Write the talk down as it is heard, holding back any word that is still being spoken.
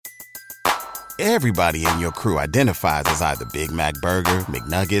Everybody in your crew identifies as either Big Mac Burger,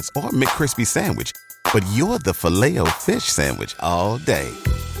 McNuggets, or McCrispy Sandwich. But you're the Filet-O-Fish Sandwich all day.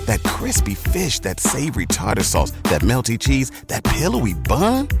 That crispy fish, that savory tartar sauce, that melty cheese, that pillowy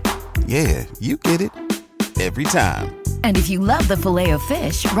bun. Yeah, you get it. Every time. And if you love the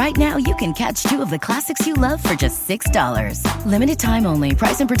Filet-O-Fish, right now you can catch two of the classics you love for just $6. Limited time only.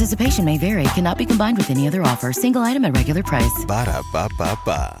 Price and participation may vary. Cannot be combined with any other offer. Single item at regular price.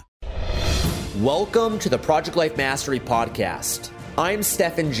 Ba-da-ba-ba-ba. Welcome to the Project Life Mastery Podcast. I'm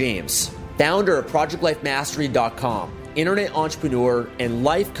Stephen James, founder of ProjectLifeMastery.com, internet entrepreneur and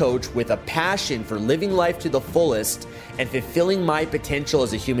life coach with a passion for living life to the fullest and fulfilling my potential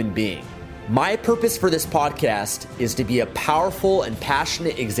as a human being. My purpose for this podcast is to be a powerful and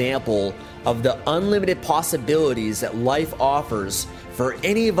passionate example of the unlimited possibilities that life offers for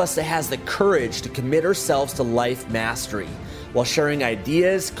any of us that has the courage to commit ourselves to life mastery, while sharing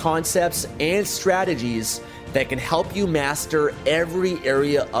ideas, concepts, and strategies that can help you master every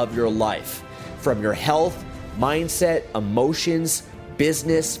area of your life, from your health, mindset, emotions,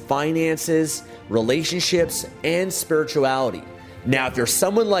 business, finances, relationships, and spirituality. Now, if you're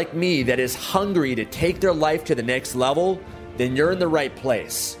someone like me that is hungry to take their life to the next level, then you're in the right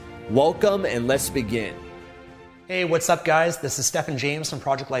place. Welcome, and let's begin. Hey, what's up, guys? This is Stephen James from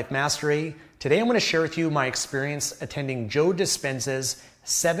Project Life Mastery. Today, I'm going to share with you my experience attending Joe Dispenza's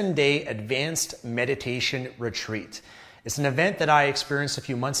 7-day advanced meditation retreat. It's an event that I experienced a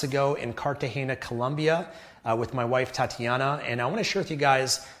few months ago in Cartagena, Colombia, with my wife, Tatiana, and I want to share with you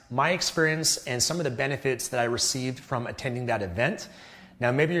guys my experience and some of the benefits that I received from attending that event.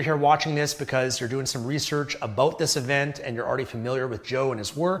 Now, maybe you're here watching this because you're doing some research about this event and you're already familiar with Joe and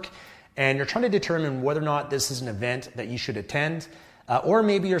his work, and you're trying to determine whether or not this is an event that you should attend. Or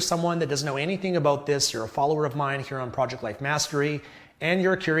maybe you're someone that doesn't know anything about this. You're a follower of mine here on Project Life Mastery, and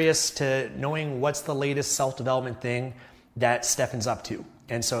you're curious to knowing what's the latest self-development thing that Stefan's up to.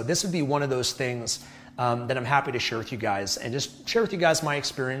 And so this would be one of those things that I'm happy to share with you guys, and just share with you guys my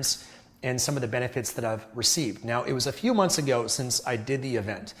experience and some of the benefits that I've received. Now, it was a few months ago since I did the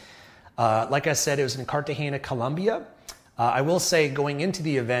event. Like I said, it was in Cartagena, Colombia. I will say, going into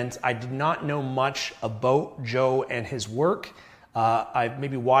the event, I did not know much about Joe and his work. I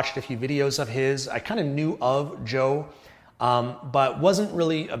maybe watched a few videos of his. I kind of knew of Joe, but wasn't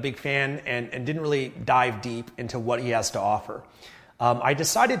really a big fan and didn't really dive deep into what he has to offer. I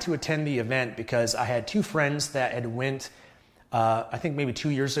decided to attend the event because I had two friends that had went, I think maybe 2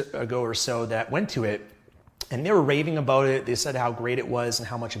 years ago or so, that went to it, and they were raving about it. They said how great it was and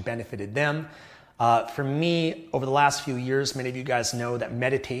how much it benefited them. For me, over the last few years, many of you guys know that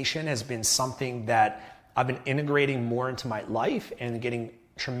meditation has been something that I've been integrating more into my life and getting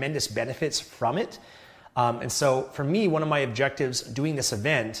tremendous benefits from it. And so for me, one of my objectives doing this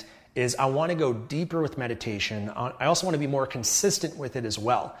event is I want to go deeper with meditation. I also want to be more consistent with it as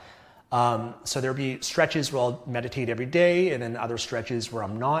well. So there'll be stretches where I'll meditate every day, and then other stretches where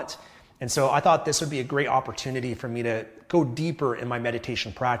I'm not. And so I thought this would be a great opportunity for me to go deeper in my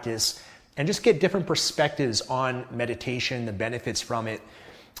meditation practice and just get different perspectives on meditation, the benefits from it,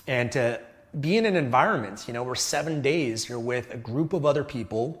 and to be in an environment, where 7 days you're with a group of other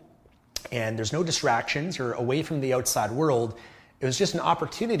people and there's no distractions, you're away from the outside world. It was just an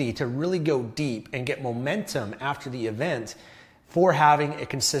opportunity to really go deep and get momentum after the event for having a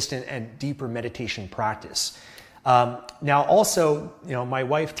consistent and deeper meditation practice. Now also, my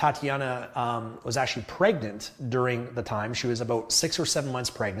wife Tatiana was actually pregnant during the time. She was about 6 or 7 months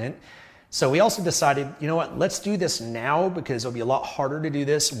pregnant. So we also decided, let's do this now, because it'll be a lot harder to do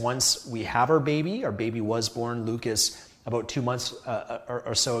this once we have our baby. Our baby was born, Lucas, about 2 months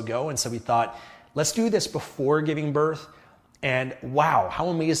or so ago. And so we thought, let's do this before giving birth. And wow, how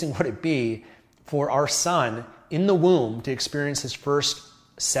amazing would it be for our son in the womb to experience his first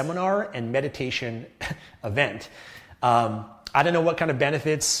seminar and meditation event. I don't know what kind of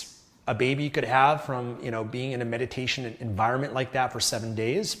benefits a baby could have from, being in a meditation environment like that for 7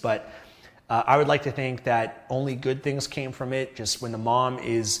 days, but I would like to think that only good things came from it. Just when the mom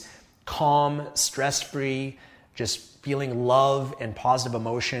is calm, stress-free, just feeling love and positive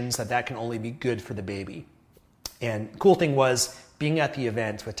emotions, that can only be good for the baby. And the cool thing was, being at the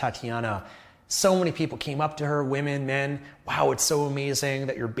event with Tatiana, so many people came up to her, women, men. Wow, it's so amazing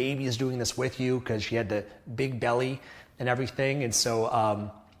that your baby is doing this with you, because she had the big belly and everything. And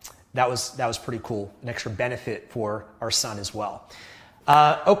so that was pretty cool, an extra benefit for our son as well.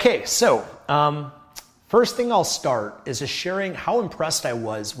 Okay, so first thing I'll start is just sharing how impressed I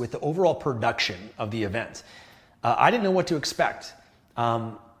was with the overall production of the event. I didn't know what to expect.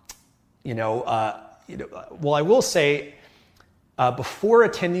 Well, I will say Before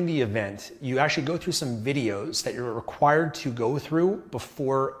attending the event, you actually go through some videos that you're required to go through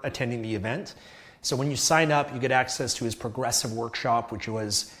before attending the event. So when you sign up, you get access to his progressive workshop, which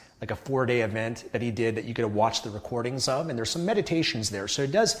was like a 4-day event that he did that you could watch the recordings of. And there's some meditations there. So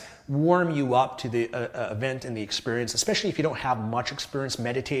it does warm you up to the event and the experience, especially if you don't have much experience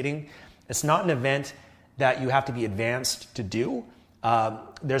meditating. It's not an event that you have to be advanced to do.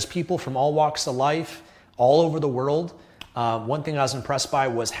 There's people from all walks of life, all over the world. One thing I was impressed by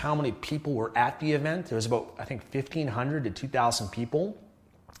was how many people were at the event. There was about, I think, 1,500 to 2,000 people.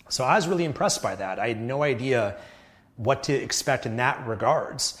 So I was really impressed by that. I had no idea what to expect in that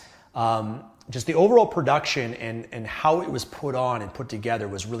regards. Just the overall production and how it was put on and put together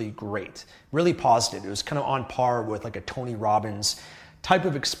was really great, really positive. It was kind of on par with like a Tony Robbins type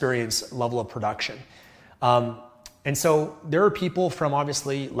of experience level of production. And so there are people from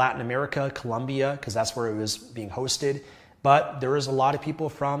obviously Latin America, Colombia, because that's where it was being hosted. But there was a lot of people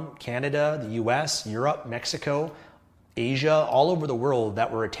from Canada, the US, Europe, Mexico, Asia, all over the world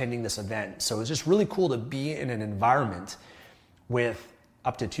that were attending this event. So it was just really cool to be in an environment with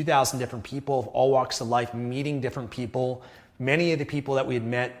up to 2,000 different people of all walks of life, meeting different people. Many of the people that we had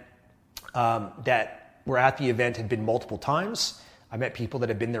met that were at the event had been multiple times. I met people that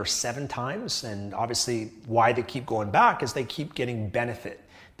had been there 7 times, and obviously why they keep going back is they keep getting benefit.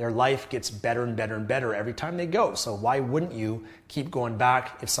 Their life gets better and better and better every time they go. So why wouldn't you keep going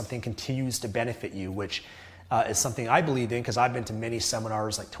back if something continues to benefit you, which is something I believe in because I've been to many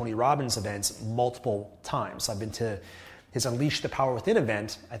seminars like Tony Robbins events multiple times. I've been to his Unleash the Power Within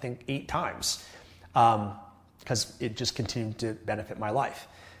event, I think 8 times, because it just continued to benefit my life.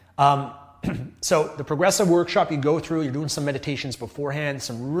 So the progressive workshop you go through, you're doing some meditations beforehand,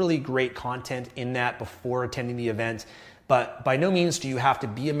 some really great content in that before attending the event. But by no means do you have to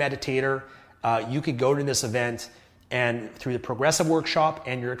be a meditator. You could go to this event and through the progressive workshop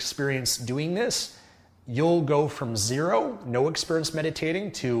and your experience doing this, you'll go from 0, no experience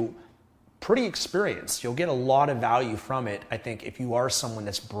meditating, to pretty experienced. You'll get a lot of value from it, I think, if you are someone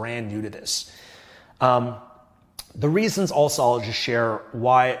that's brand new to this. The reasons also, I'll just share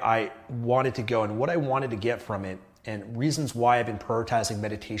why I wanted to go and what I wanted to get from it, and reasons why I've been prioritizing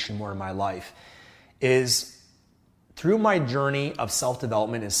meditation more in my life, is through my journey of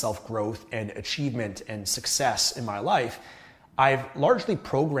self-development and self-growth and achievement and success in my life, I've largely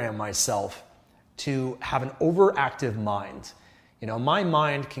programmed myself to have an overactive mind. You know, my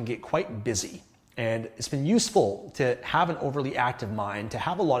mind can get quite busy, and it's been useful to have an overly active mind, to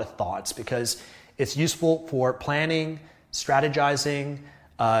have a lot of thoughts, because it's useful for planning, strategizing,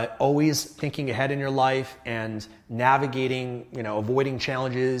 always thinking ahead in your life and navigating, avoiding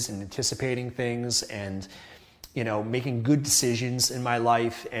challenges and anticipating things and, making good decisions in my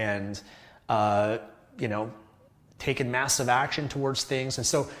life and, taking massive action towards things. And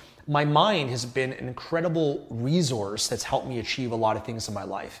so my mind has been an incredible resource that's helped me achieve a lot of things in my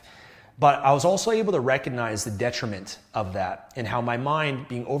life. But I was also able to recognize the detriment of that and how my mind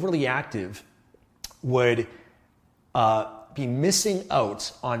being overly active would be missing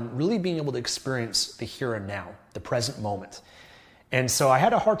out on really being able to experience the here and now, the present moment. And so I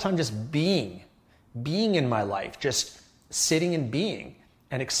had a hard time just being in my life, just sitting and being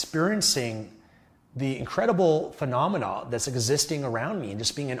and experiencing the incredible phenomena that's existing around me and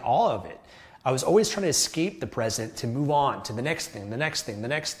just being in awe of it. I was always trying to escape the present to move on to the next thing, the next thing, the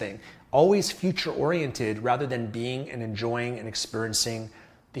next thing, always future oriented rather than being and enjoying and experiencing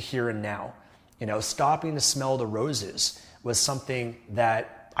the here and now. Stopping to smell the roses was something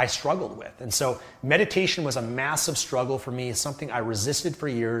that I struggled with. And so meditation was a massive struggle for me, something I resisted for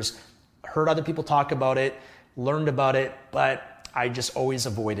years, heard other people talk about it, learned about it, but I just always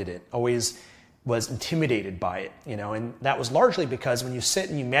avoided it, always was intimidated by it, and that was largely because when you sit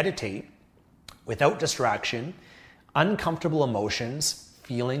and you meditate without distraction, uncomfortable emotions,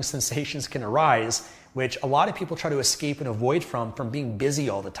 feelings, sensations can arise, which a lot of people try to escape and avoid from being busy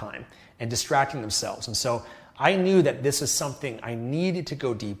all the time and distracting themselves. And so I knew that this is something I needed to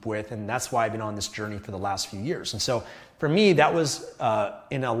go deep with, and that's why I've been on this journey for the last few years. And so for me, that was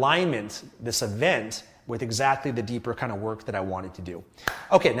in alignment, this event, with exactly the deeper kind of work that I wanted to do.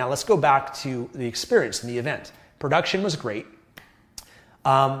 Okay, now let's go back to the experience in the event. Production was great.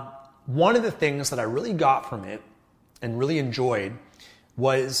 One of the things that I really got from it and really enjoyed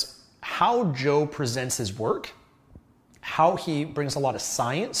was how Joe presents his work, how he brings a lot of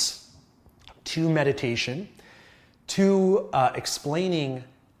science to meditation, to explaining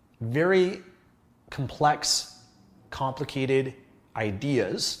very complex, complicated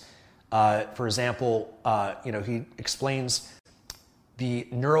ideas. For example, he explains the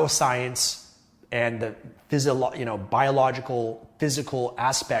neuroscience and the biological, physical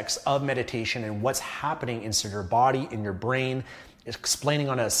aspects of meditation and what's happening inside your body, in your brain, explaining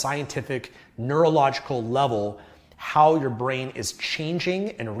on a scientific, neurological level how your brain is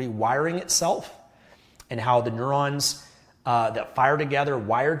changing and rewiring itself, and how the neurons that fire together,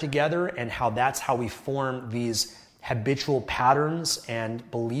 wire together, and how that's how we form these habitual patterns and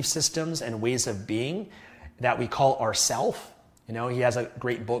belief systems and ways of being that we call ourself. He has a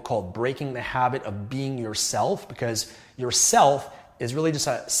great book called Breaking the Habit of Being Yourself, because yourself is really just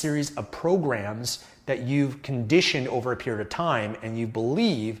a series of programs that you've conditioned over a period of time and you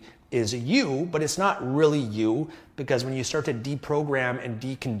believe is you, but it's not really you, because when you start to deprogram and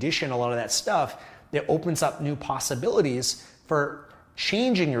decondition a lot of that stuff, it opens up new possibilities for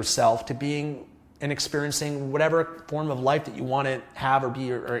changing yourself to being and experiencing whatever form of life that you want to have or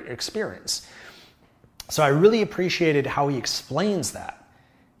be or experience. So I really appreciated how he explains that.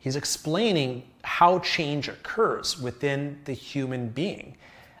 He's explaining how change occurs within the human being.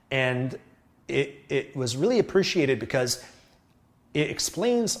 And it was really appreciated because it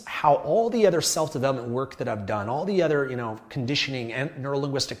explains how all the other self-development work that I've done, all the other conditioning and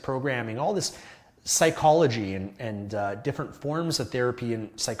neurolinguistic programming, all this psychology and different forms of therapy and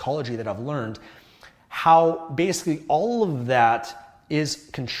psychology that I've learned, how basically all of that is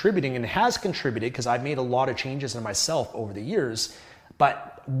contributing and has contributed, because I've made a lot of changes in myself over the years,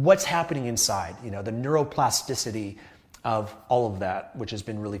 but what's happening inside, the neuroplasticity of all of that, which has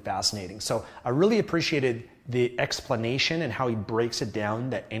been really fascinating. So I really appreciated the explanation and how he breaks it down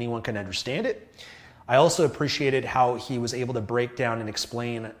that anyone can understand it. I also appreciated how he was able to break down and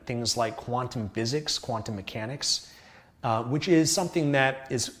explain things like quantum physics, quantum mechanics, which is something that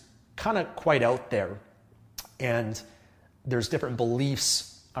is kind of quite out there. And there's different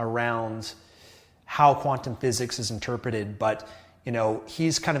beliefs around how quantum physics is interpreted, but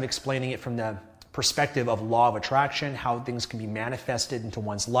he's kind of explaining it from the perspective of law of attraction, how things can be manifested into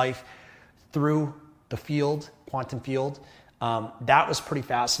one's life through the field, quantum field. That was pretty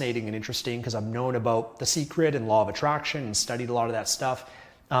fascinating and interesting, because I've known about The Secret and law of attraction and studied a lot of that stuff,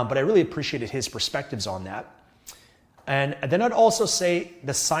 but I really appreciated his perspectives on that. And then I'd also say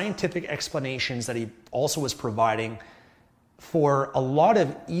the scientific explanations that he also was providing for a lot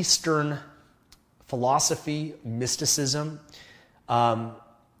of Eastern philosophy, mysticism,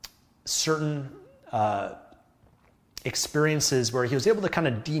 certain experiences where he was able to kind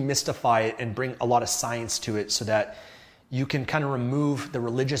of demystify it and bring a lot of science to it, so that you can kind of remove the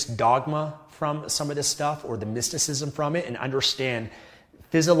religious dogma from some of this stuff, or the mysticism from it, and understand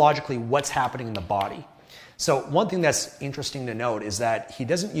physiologically what's happening in the body. So one thing that's interesting to note is that he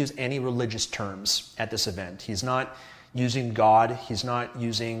doesn't use any religious terms at this event. He's not using God. He's not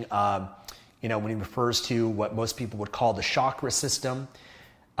using, when he refers to what most people would call the chakra system,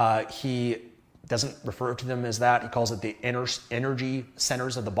 he doesn't refer to them as that. He calls it the energy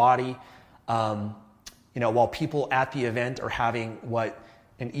centers of the body. While people at the event are having what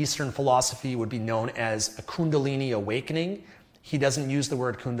in Eastern philosophy would be known as a Kundalini awakening, he doesn't use the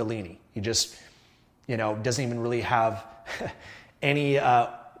word Kundalini. He just, doesn't even really have any.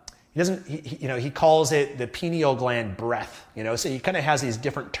 He calls it the pineal gland breath. So he kind of has these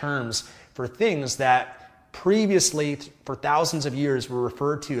different terms for things that previously, for thousands of years, were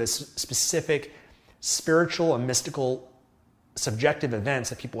referred to as specific spiritual and mystical subjective events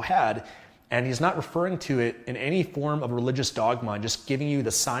that people had. And he's not referring to it in any form of religious dogma, just giving you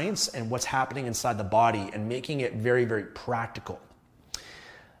the science and what's happening inside the body and making it very, very practical.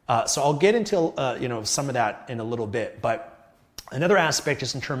 So I'll get into some of that in a little bit. But another aspect,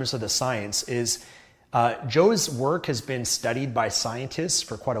 just in terms of the science, is Joe's work has been studied by scientists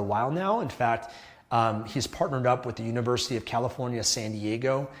for quite a while now. In fact, he's partnered up with the University of California, San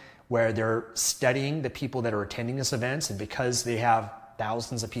Diego, where they're studying the people that are attending this events. And because they have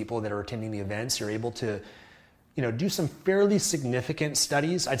thousands of people that are attending the events, you're able to, do some fairly significant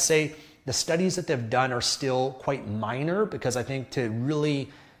studies. I'd say the studies that they've done are still quite minor, because I think to really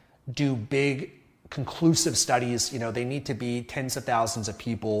do big, conclusive studies, they need to be tens of thousands of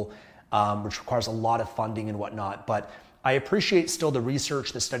people, which requires a lot of funding and whatnot. But I appreciate still the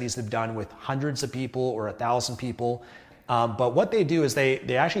research, the studies they've done with hundreds of people or 1,000 people. But what they do is they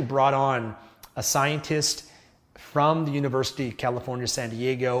actually brought on a scientist from the University of California, San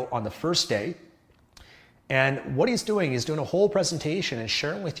Diego on the first day. And what he's doing is doing a whole presentation and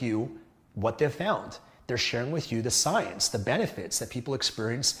sharing with you what they've found. They're sharing with you the science, the benefits that people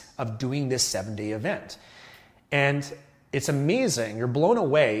experience of doing this 7-day event. And it's amazing. You're blown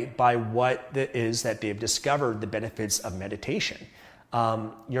away by what it is that they've discovered, the benefits of meditation.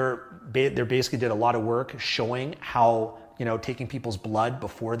 They basically did a lot of work showing how taking people's blood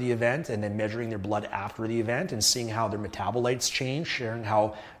before the event and then measuring their blood after the event and seeing how their metabolites change, sharing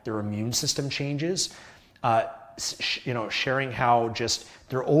how their immune system changes, sharing how just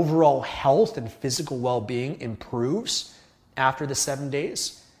their overall health and physical well-being improves after the 7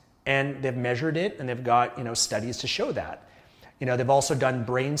 days. And they've measured it, and they've got, studies to show that. They've also done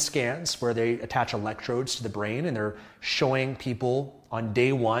brain scans where they attach electrodes to the brain, and they're showing people on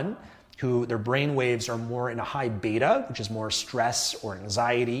day 1 who their brain waves are more in a high beta, which is more stress or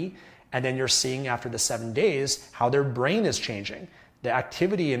anxiety. And then you're seeing after the 7 days how their brain is changing, the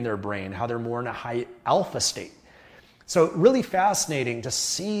activity in their brain, how they're more in a high alpha state. So really fascinating to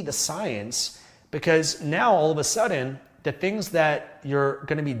see the science, because now all of a sudden, the things that you're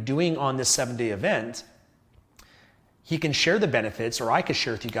going to be doing on this 7-day event, he can share the benefits, or I could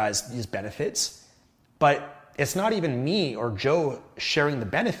share with you guys these benefits, but it's not even me or Joe sharing the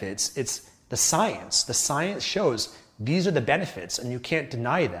benefits, it's the science. The science shows these are the benefits, and you can't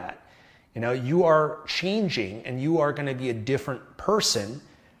deny that. You are changing, and you are going to be a different person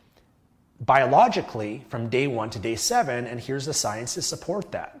biologically from day 1 to day 7, and here's the science to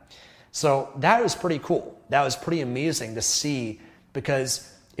support that. So that was pretty cool. That was pretty amazing to see,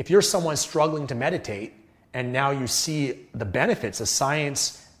 because if you're someone struggling to meditate and now you see the benefits, the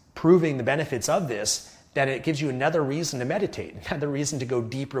science proving the benefits of this, then it gives you another reason to meditate, another reason to go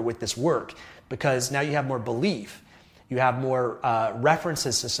deeper with this work, because now you have more belief. You have more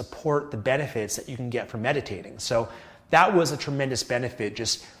references to support the benefits that you can get from meditating. So that was a tremendous benefit.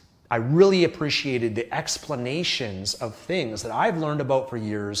 I really appreciated the explanations of things that I've learned about for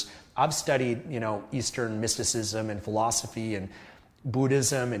years. I've studied, Eastern mysticism and philosophy and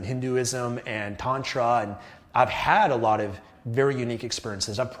Buddhism and Hinduism and Tantra, and I've had a lot of very unique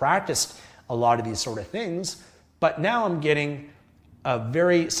experiences. I've practiced a lot of these sort of things, but now I'm getting a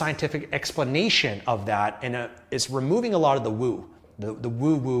very scientific explanation of that, and it's removing a lot of the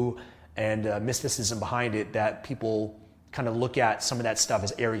woo-woo and mysticism behind it that people kind of look at some of that stuff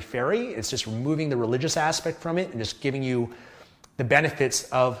as airy-fairy. It's just removing the religious aspect from it and just giving you the benefits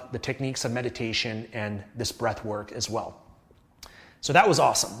of the techniques of meditation and this breath work as well. So that was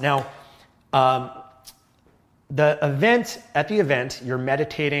awesome. Now, at the event, you're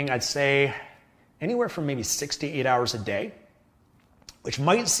meditating, I'd say, anywhere from maybe 6 to 8 hours a day, which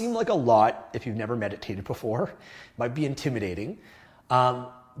might seem like a lot if you've never meditated before. It might be intimidating.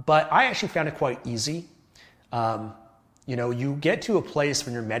 But I actually found it quite easy. You get to a place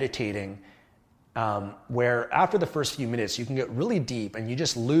when you're meditating where after the first few minutes, you can get really deep and you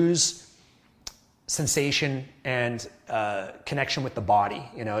just lose sensation and connection with the body.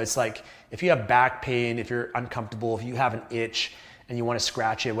 It's like if you have back pain, if you're uncomfortable, if you have an itch and you want to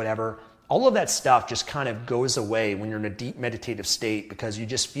scratch it, whatever, all of that stuff just kind of goes away when you're in a deep meditative state, because you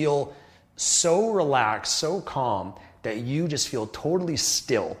just feel so relaxed, so calm that you just feel totally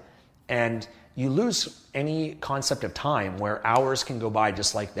still, and you lose any concept of time, where hours can go by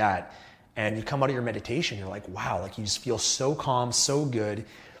just like that. And you come out of your meditation, you're like, wow, like you just feel so calm, so good.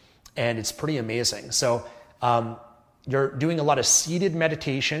 And it's pretty amazing. So you're doing a lot of seated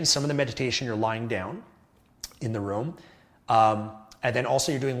meditation. Some of the meditation you're lying down in the room. And then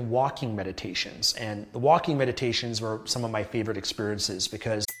also you're doing walking meditations. And the walking meditations were some of my favorite experiences,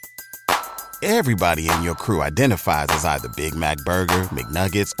 because Everybody in your crew identifies as either Big Mac Burger,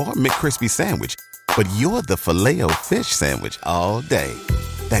 McNuggets, or McCrispy Sandwich. But you're the Filet-O-Fish Sandwich all day.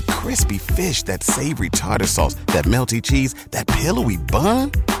 That crispy fish, that savory tartar sauce, that melty cheese, that pillowy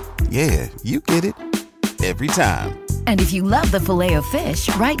bun. Yeah, you get it. Every time. And if you love the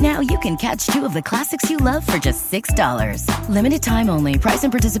Filet-O-Fish, right now you can catch 2 of the classics you love for just $6. Limited time only. Price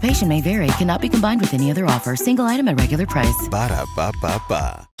and participation may vary. Cannot be combined with any other offer. Single item at regular price.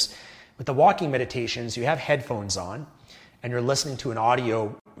 Ba-da-ba-ba-ba. With the walking meditations, you have headphones on and you're listening to an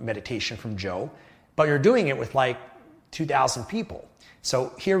audio meditation from Joe, but you're doing it with like 2,000 people.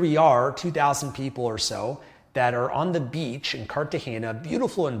 So here we are, 2,000 people or so that are on the beach in Cartagena,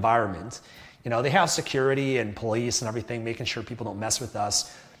 beautiful environment. They have security and police and everything, making sure people don't mess with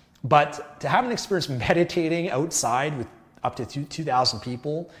us. But to have an experience meditating outside with up to 2,000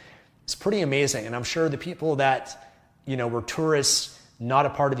 people is pretty amazing. And I'm sure the people that, were tourists, not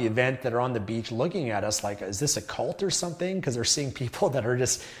a part of the event, that are on the beach looking at us like, is this a cult or something? Because they're seeing people that are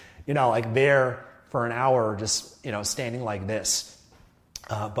just, like there for an hour, just, standing like this.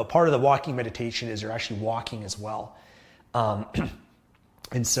 But part of the walking meditation is you're actually walking as well.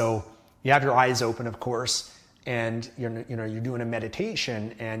 And so you have your eyes open, of course, and you're doing a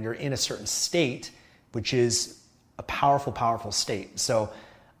meditation and you're in a certain state, which is a powerful, powerful state. So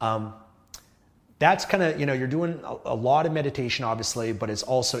that's kind of, you're doing a lot of meditation, obviously, but it's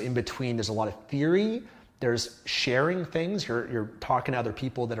also in between. There's a lot of theory There's sharing things. You're talking to other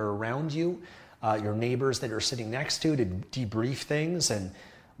people that are around you, your neighbors that you're sitting next to debrief things and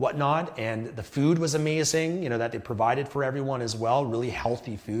whatnot. And the food was amazing, that they provided for everyone as well. Really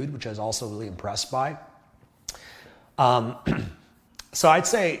healthy food, which I was also really impressed by. So I'd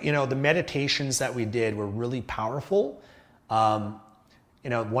say, the meditations that we did were really powerful.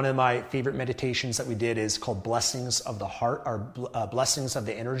 One of my favorite meditations that we did is called Blessings of the Heart, or Blessings of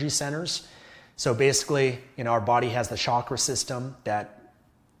the Energy Centers. So basically, our body has the chakra system that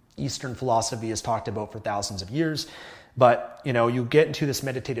Eastern philosophy has talked about for thousands of years. But, you get into this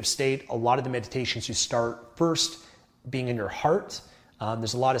meditative state. A lot of the meditations you start first being in your heart.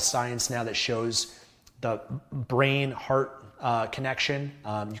 There's a lot of science now that shows the brain-heart connection.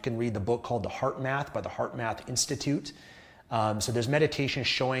 You can read the book called The Heart Math by the Heart Math Institute. So there's meditation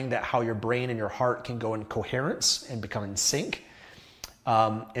showing that how your brain and your heart can go in coherence and become in sync.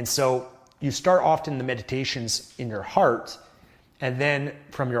 And so you start often the meditations in your heart, and then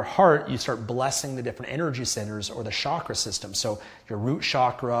from your heart, you start blessing the different energy centers or the chakra system. So your root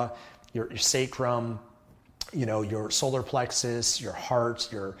chakra, your sacrum, your solar plexus, your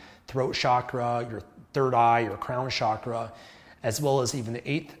heart, your throat chakra, your third eye, your crown chakra, as well as even the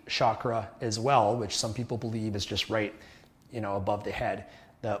 8th chakra as well, which some people believe is just right, above the head,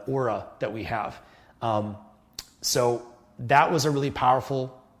 the aura that we have. So that was a really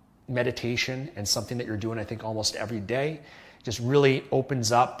powerful meditation and something that you're doing, I think, almost every day. Just really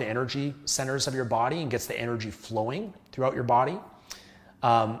opens up the energy centers of your body and gets the energy flowing throughout your body.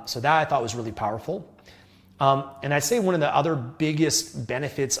 So that I thought was really powerful. And I'd say one of the other biggest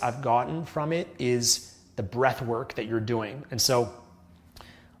benefits I've gotten from it is the breath work that you're doing. And so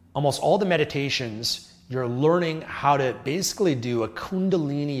almost all the meditations, you're learning how to basically do a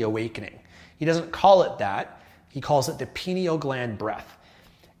Kundalini awakening. He doesn't call it that. He calls it the pineal gland breath.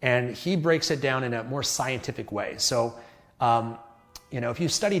 And he breaks it down in a more scientific way. So, if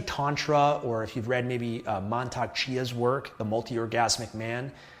you've studied Tantra, or if you've read maybe Mantak Chia's work, The Multi-Orgasmic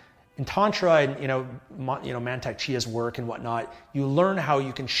Man, in Tantra and, Mantak Chia's work and whatnot, you learn how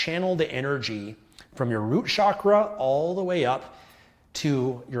you can channel the energy from your root chakra all the way up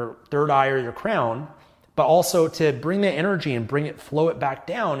to your third eye or your crown, but also to bring the energy and flow it back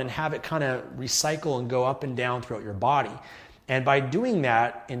down and have it kind of recycle and go up and down throughout your body. And by doing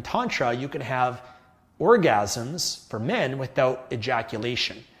that in Tantra, you can have orgasms for men without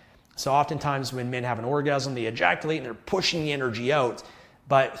ejaculation. So oftentimes when men have an orgasm, they ejaculate and they're pushing the energy out.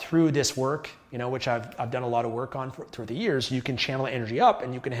 But through this work, which I've done a lot of work on through the years, you can channel energy up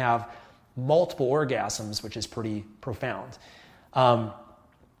and you can have multiple orgasms, which is pretty profound.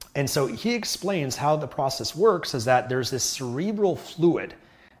 And so he explains how the process works is that there's this cerebral fluid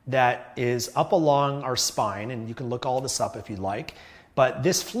that is up along our spine, and you can look all this up if you'd like, but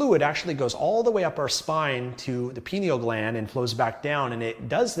this fluid actually goes all the way up our spine to the pineal gland and flows back down, and it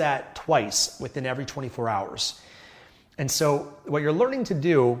does that twice within every 24 hours. And so what you're learning to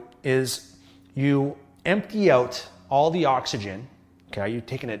do is you empty out all the oxygen, okay? You're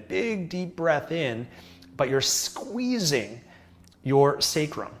taking a big, deep breath in, but you're squeezing your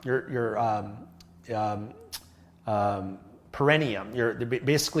sacrum, your perineum,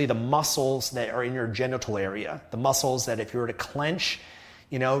 basically the muscles that are in your genital area, the muscles that if you were to clench,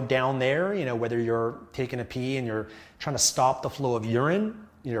 down there, whether you're taking a pee and you're trying to stop the flow of urine,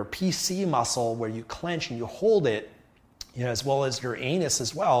 your PC muscle where you clench and you hold it, as well as your anus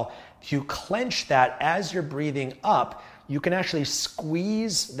as well, if you clench that as you're breathing up, you can actually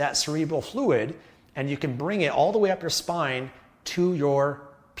squeeze that cerebral fluid and you can bring it all the way up your spine to your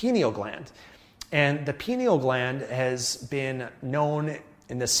pineal gland. And the pineal gland has been known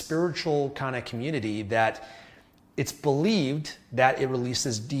in the spiritual kind of community that it's believed that it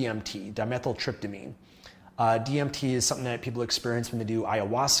releases DMT, dimethyltryptamine. DMT is something that people experience when they do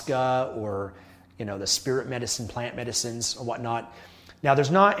ayahuasca or the spirit medicine, plant medicines and whatnot. Now, there's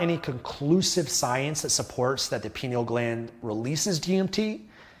not any conclusive science that supports that the pineal gland releases DMT.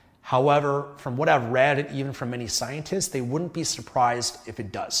 However, from what I've read, and even from many scientists, they wouldn't be surprised if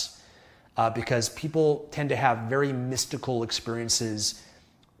it does. Because people tend to have very mystical experiences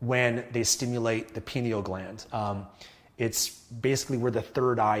when they stimulate the pineal gland. It's basically where the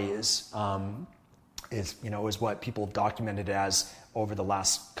third eye is what people have documented as over the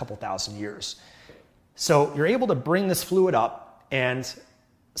last couple thousand years. So you're able to bring this fluid up and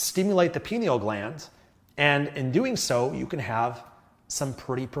stimulate the pineal gland, and in doing so, you can have some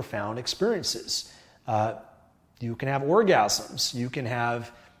pretty profound experiences. You can have orgasms. You can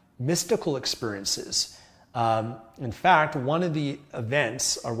have mystical experiences. In fact, one of the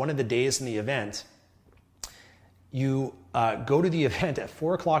events, or one of the days in the event, you go to the event at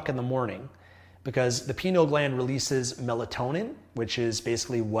 4 o'clock in the morning, because the pineal gland releases melatonin, which is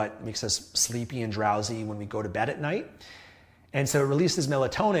basically what makes us sleepy and drowsy when we go to bed at night. And so it releases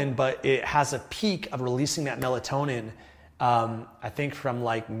melatonin, but it has a peak of releasing that melatonin, I think from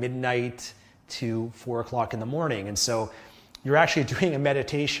like midnight to 4 o'clock in the morning. And so you're actually doing a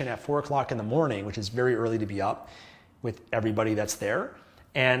meditation at 4 o'clock in the morning, which is very early to be up with everybody that's there.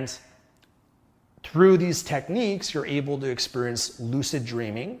 And through these techniques, you're able to experience lucid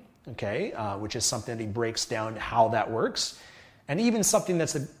dreaming, okay, which is something that he breaks down how that works. And even something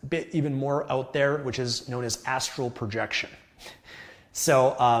that's a bit even more out there, which is known as astral projection.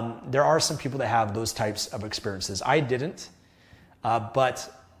 So there are some people that have those types of experiences. I didn't,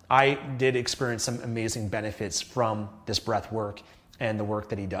 but I did experience some amazing benefits from this breath work and the work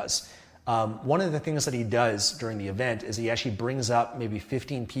that he does. One of the things that he does during the event is he actually brings up maybe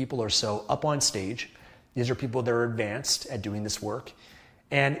 15 people or so up on stage. These are people that are advanced at doing this work.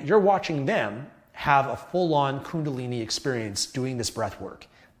 And you're watching them have a full-on Kundalini experience doing this breath work.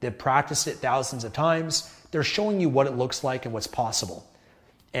 They've practiced it thousands of times. They're showing you what it looks like and what's possible.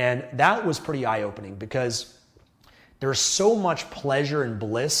 And that was pretty eye-opening because there's so much pleasure and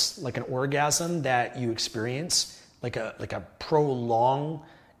bliss, like an orgasm that you experience, like a prolonged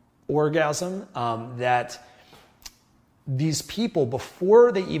orgasm, that these people,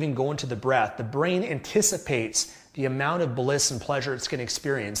 before they even go into the breath, the brain anticipates the amount of bliss and pleasure it's going to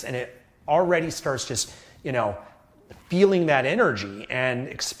experience, and it already starts just, feeling that energy and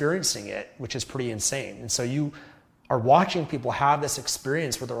experiencing it, which is pretty insane. And so you are watching people have this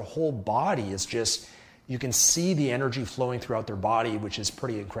experience where their whole body is just, you can see the energy flowing throughout their body, which is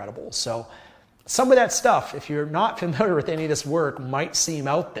pretty incredible. So some of that stuff, if you're not familiar with any of this work, might seem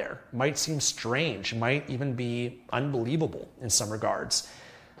out there, might seem strange, might even be unbelievable in some regards.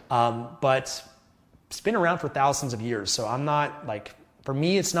 But it's been around for thousands of years. So I'm not for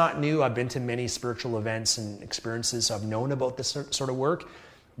me, it's not new. I've been to many spiritual events and experiences, so I've known about this sort of work.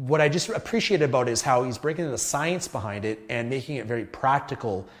 What I just appreciate about it is how he's breaking the science behind it and making it very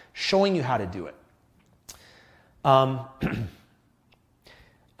practical, showing you how to do it.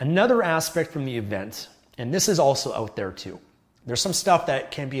 Another aspect from the event, and this is also out there too. There's some stuff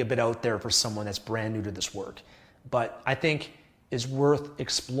that can be a bit out there for someone that's brand new to this work, but I think is worth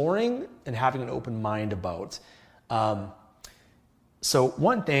exploring and having an open mind about. So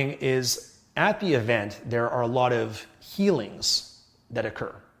one thing is, at the event, there are a lot of healings that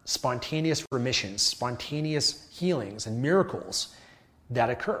occur, spontaneous remissions, spontaneous healings and miracles that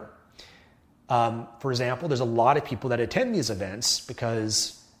occur. For example, there's a lot of people that attend these events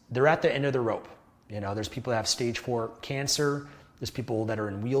because they're at the end of the rope. There's people that have stage 4 cancer. There's people that are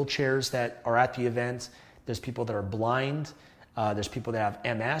in wheelchairs that are at the event. There's people that are blind. There's people that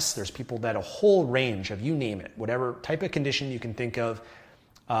have MS. There's people that a whole range of, you name it, whatever type of condition you can think of.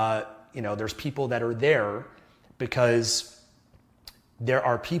 There's people that are there because there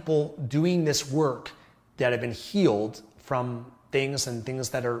are people doing this work that have been healed from things and things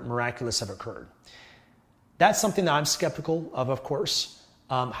that are miraculous have occurred. That's something that I'm skeptical of course.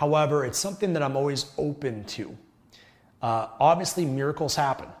 However, it's something that I'm always open to. Obviously, miracles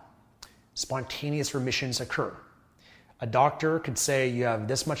happen. Spontaneous remissions occur. A doctor could say you have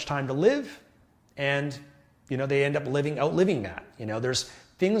this much time to live, and they end up outliving that. There's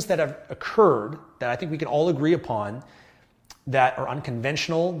things that have occurred that I think we can all agree upon that are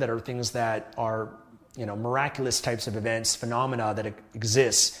unconventional, that are things that are miraculous types of events, phenomena that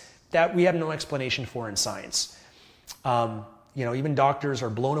exist that we have no explanation for in science. Even doctors are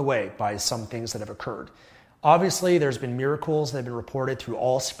blown away by some things that have occurred. Obviously, there's been miracles that have been reported through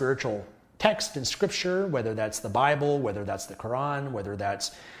all spiritual text and scripture, whether that's the Bible, whether that's the Quran, whether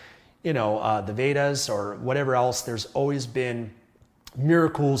that's, the Vedas or whatever else. There's always been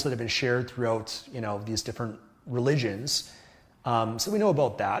miracles that have been shared throughout, these different religions. So we know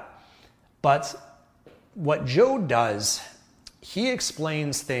about that. But what Joe does, he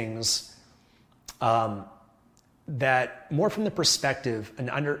explains things that more from the perspective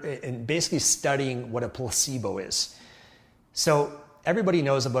and basically studying what a placebo is. So everybody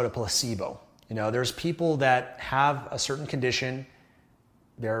knows about a placebo. There's people that have a certain condition.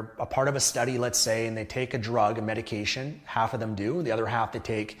 They're a part of a study, let's say, and they take a drug, a medication. Half of them do. The other half, they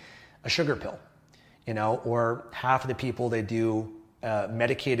take a sugar pill. Or half of the people, they do a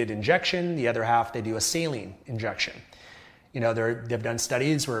medicated injection. The other half, they do a saline injection. They've done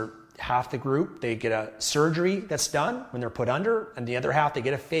studies where half the group, they get a surgery that's done when they're put under, and the other half, they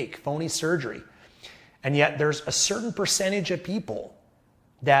get a fake, phony surgery. And yet there's a certain percentage of people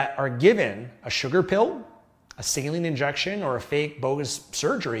that are given a sugar pill, a saline injection, or a fake bogus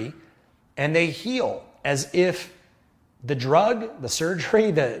surgery, and they heal as if The drug, the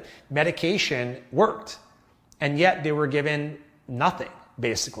surgery, the medication worked, and yet they were given nothing,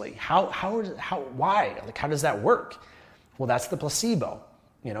 basically. Why? Like, how does that work? Well, that's the placebo.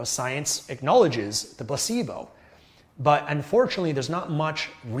 Science acknowledges the placebo. But unfortunately, there's not much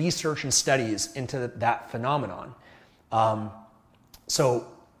research and studies into that phenomenon. So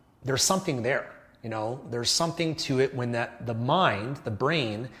there's something there. There's something to it when the mind, the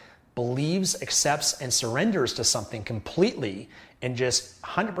brain, believes, accepts, and surrenders to something completely and just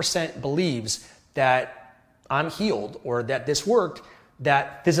 100% believes that I'm healed or that this worked,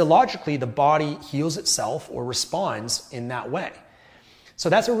 that physiologically the body heals itself or responds in that way. So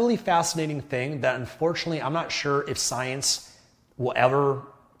that's a really fascinating thing that unfortunately I'm not sure if science will ever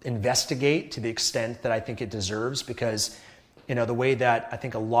investigate to the extent that I think it deserves, because the way that I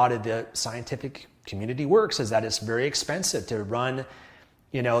think a lot of the scientific community works is that it's very expensive to run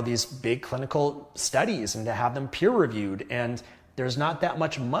these big clinical studies and to have them peer reviewed. And there's not that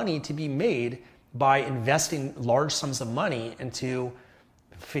much money to be made by investing large sums of money into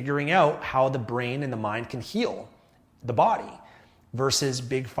figuring out how the brain and the mind can heal the body. Versus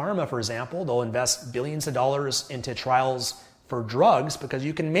big pharma, for example, they'll invest billions of dollars into trials for drugs because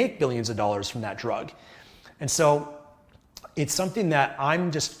you can make billions of dollars from that drug. And so it's something that I'm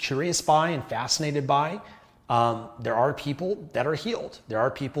just curious by and fascinated by. There are people that are healed. There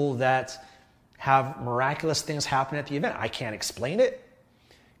are people that have miraculous things happen at the event. I can't explain it.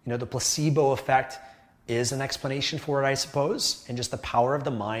 The placebo effect is an explanation for it, I suppose, and just the power of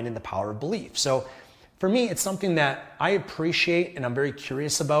the mind and the power of belief. So for me, it's something that I appreciate and I'm very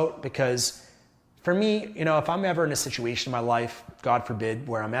curious about, because for me, if I'm ever in a situation in my life, God forbid,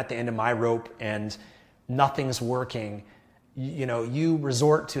 where I'm at the end of my rope and nothing's working, you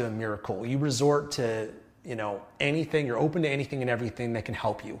resort to a miracle. You resort to anything. You're open to anything and everything that can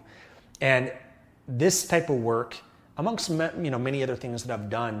help you. And this type of work, amongst many other things that I've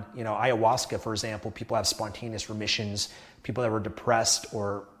done, ayahuasca, for example, people have spontaneous remissions. People that were depressed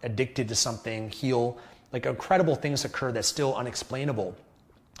or addicted to something heal. Like, incredible things occur that's still unexplainable.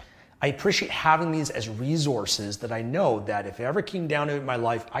 I appreciate having these as resources that I know that if it ever came down to it in my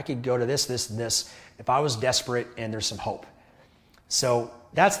life, I could go to this, this, and this if I was desperate and there's some hope. So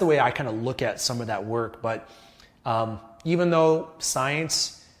that's the way I kind of look at some of that work. But even though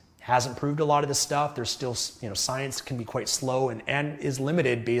science hasn't proved a lot of this stuff, there's still, science can be quite slow and is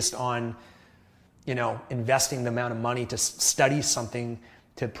limited based on, investing the amount of money to study something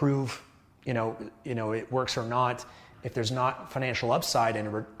to prove, it works or not. If there's not financial upside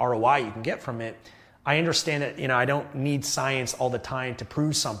and ROI you can get from it, I understand that, I don't need science all the time to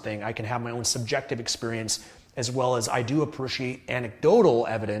prove something. I can have my own subjective experience, as well as I do appreciate anecdotal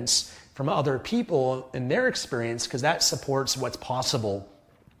evidence from other people and their experience, because that supports what's possible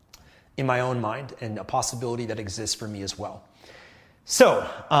in my own mind and a possibility that exists for me as well. So,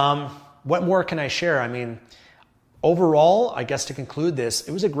 what more can I share? I mean, overall, I guess to conclude this,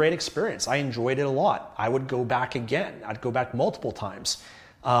 it was a great experience. I enjoyed it a lot. I would go back again. I'd go back multiple times.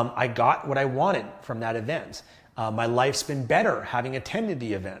 I got what I wanted from that event. My life's been better having attended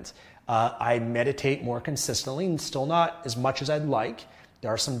the event. I meditate more consistently, and still not as much as I'd like.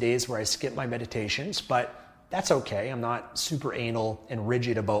 There are some days where I skip my meditations, but that's okay. I'm not super anal and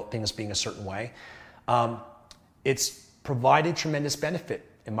rigid about things being a certain way. It's provided tremendous benefit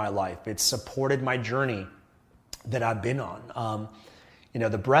in my life. It's supported my journey that I've been on.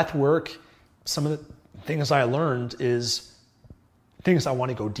 The breath work, some of the things I learned is things I want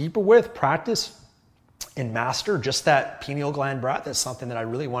to go deeper with, practice, and master. Just that pineal gland breath is something that I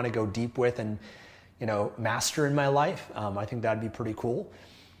really want to go deep with and, master in my life. I think that'd be pretty cool.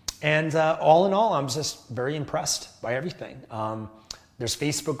 And all in all, I'm just very impressed by everything. There's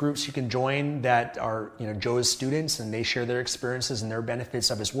Facebook groups you can join that are, Joe's students, and they share their experiences and their benefits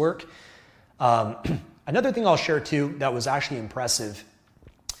of his work. Another thing I'll share too that was actually impressive,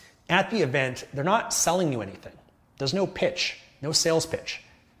 at the event, they're not selling you anything. There's no pitch, no sales pitch.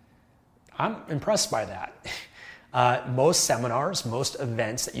 I'm impressed by that. Most seminars, most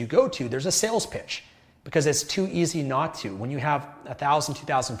events that you go to, there's a sales pitch, because it's too easy not to. When you have 1,000,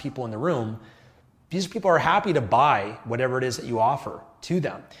 2,000 people in the room, these people are happy to buy whatever it is that you offer to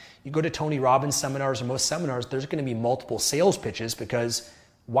them. You go to Tony Robbins seminars or most seminars, there's going to be multiple sales pitches, because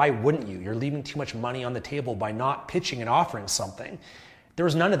why wouldn't you? You're leaving too much money on the table by not pitching and offering something. There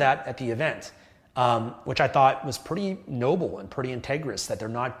was none of that at the event, which I thought was pretty noble and pretty integrous, that they're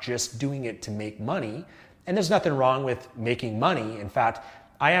not just doing it to make money. And there's nothing wrong with making money. In fact,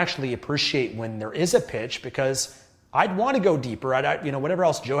 I actually appreciate when there is a pitch, because I'd want to go deeper. Whatever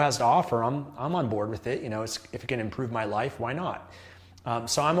else Joe has to offer, I'm on board with it. If it can improve my life, why not?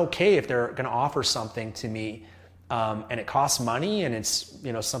 So I'm okay if they're going to offer something to me and it costs money, and it's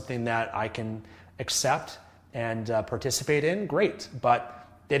something that I can accept and participate in, great. But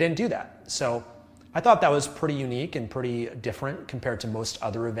they didn't do that. So I thought that was pretty unique and pretty different compared to most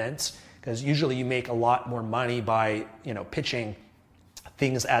other events, because usually you make a lot more money by pitching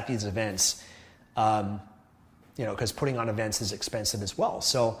things at these events, because putting on events is expensive as well.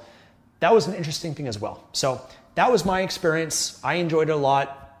 So that was an interesting thing as well. So that was my experience. I enjoyed it a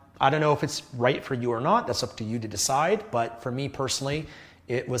lot. I don't know if it's right for you or not. That's up to you to decide. But for me personally,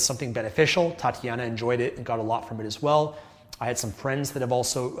 it was something beneficial. Tatiana enjoyed it and got a lot from it as well. I had some friends that have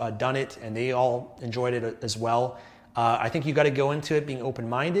also done it, and they all enjoyed it as well. I think you got to go into it being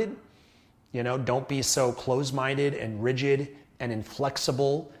open-minded. Don't be so closed-minded and rigid and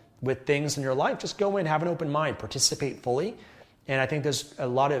inflexible with things in your life. Just go in, have an open mind, participate fully. And I think there's a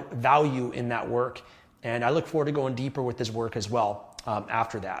lot of value in that work. And I look forward to going deeper with this work as well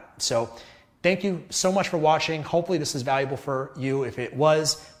after that. So thank you so much for watching. Hopefully this is valuable for you. If it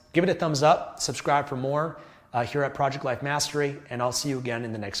was, give it a thumbs up, subscribe for more here at Project Life Mastery, and I'll see you again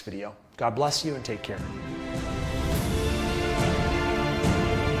in the next video. God bless you and take care.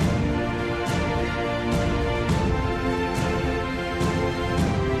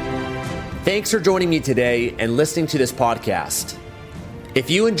 Thanks for joining me today and listening to this podcast. If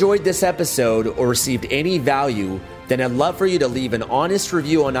you enjoyed this episode or received any value, then I'd love for you to leave an honest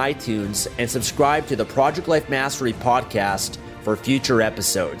review on iTunes and subscribe to the Project Life Mastery podcast for future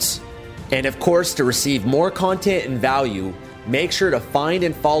episodes. And of course, to receive more content and value, make sure to find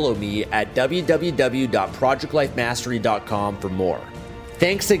and follow me at www.projectlifemastery.com for more.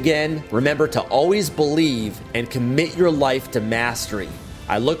 Thanks again. Remember to always believe and commit your life to mastery.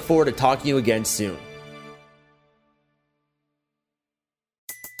 I look forward to talking to you again soon.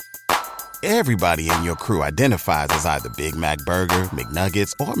 Everybody in your crew identifies as either Big Mac Burger,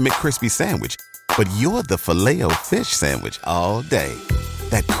 McNuggets, or McCrispy Sandwich. But you're the Filet-O-Fish Sandwich all day.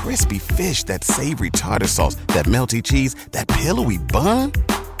 That crispy fish, that savory tartar sauce, that melty cheese, that pillowy bun.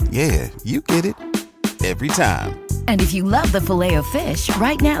 Yeah, you get it. Every time. And if you love the Filet-O-Fish,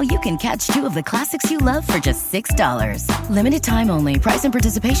 right now you can catch two of the classics you love for just $6. Limited time only. Price and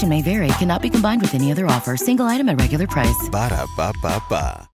participation may vary. Cannot be combined with any other offer. Single item at regular price. Ba-da-ba-ba-ba.